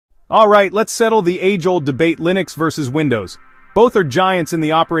Alright, let's settle the age-old debate Linux versus Windows. Both are giants in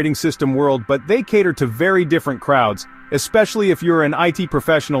the operating system world, but they cater to very different crowds, especially if you're an IT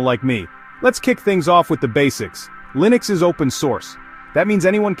professional like me. Let's kick things off with the basics. Linux is open source. That means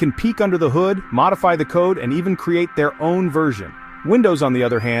anyone can peek under the hood, modify the code, and even create their own version. Windows, on the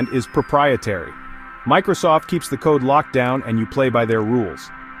other hand, is proprietary. Microsoft keeps the code locked down and you play by their rules.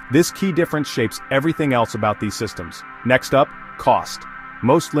 This key difference shapes everything else about these systems. Next up, cost.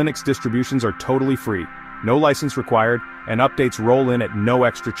 Most Linux distributions are totally free, no license required, and updates roll in at no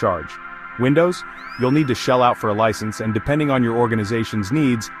extra charge. Windows? You'll need to shell out for a license, and depending on your organization's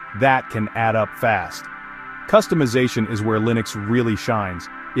needs, that can add up fast. Customization is where Linux really shines.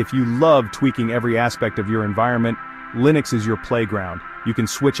 If you love tweaking every aspect of your environment, Linux is your playground. You can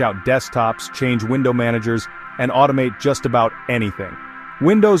switch out desktops, change window managers, and automate just about anything.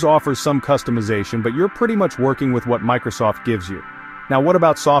 Windows offers some customization, but you're pretty much working with what Microsoft gives you. Now, what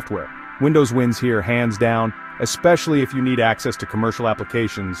about software? Windows wins here hands down, especially if you need access to commercial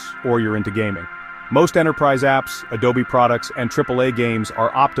applications or you're into gaming. Most enterprise apps, Adobe products, and AAA games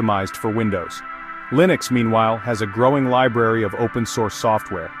are optimized for Windows. Linux, meanwhile, has a growing library of open-source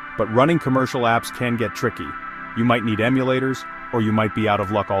software, but running commercial apps can get tricky. You might need emulators, or you might be out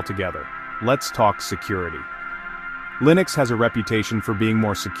of luck altogether. Let's talk security. Linux has a reputation for being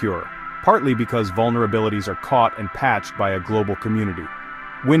more secure, partly because vulnerabilities are caught and patched by a global community.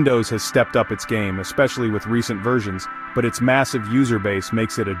 Windows has stepped up its game, especially with recent versions, but its massive user base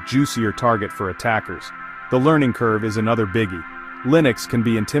makes it a juicier target for attackers. The learning curve is another biggie. Linux can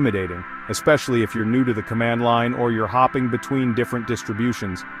be intimidating, especially if you're new to the command line or you're hopping between different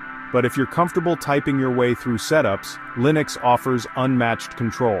distributions. But if you're comfortable typing your way through setups, Linux offers unmatched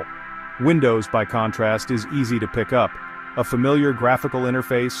control. Windows, by contrast, is easy to pick up. A familiar graphical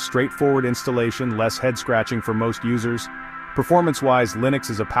interface, straightforward installation, less head-scratching for most users. Performance-wise, Linux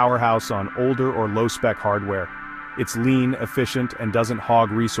is a powerhouse on older or low-spec hardware. It's lean, efficient, and doesn't hog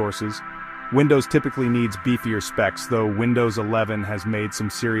resources. Windows typically needs beefier specs, though Windows 11 has made some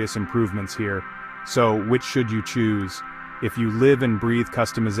serious improvements here. So, which should you choose? If you live and breathe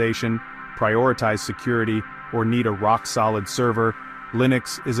customization, prioritize security, or need a rock-solid server,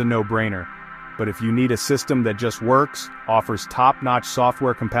 Linux is a no-brainer. But if you need a system that just works, offers top-notch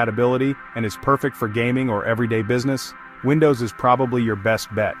software compatibility, and is perfect for gaming or everyday business, Windows is probably your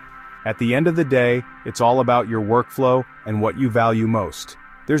best bet. At the end of the day, it's all about your workflow and what you value most.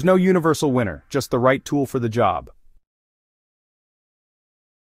 There's no universal winner, just the right tool for the job.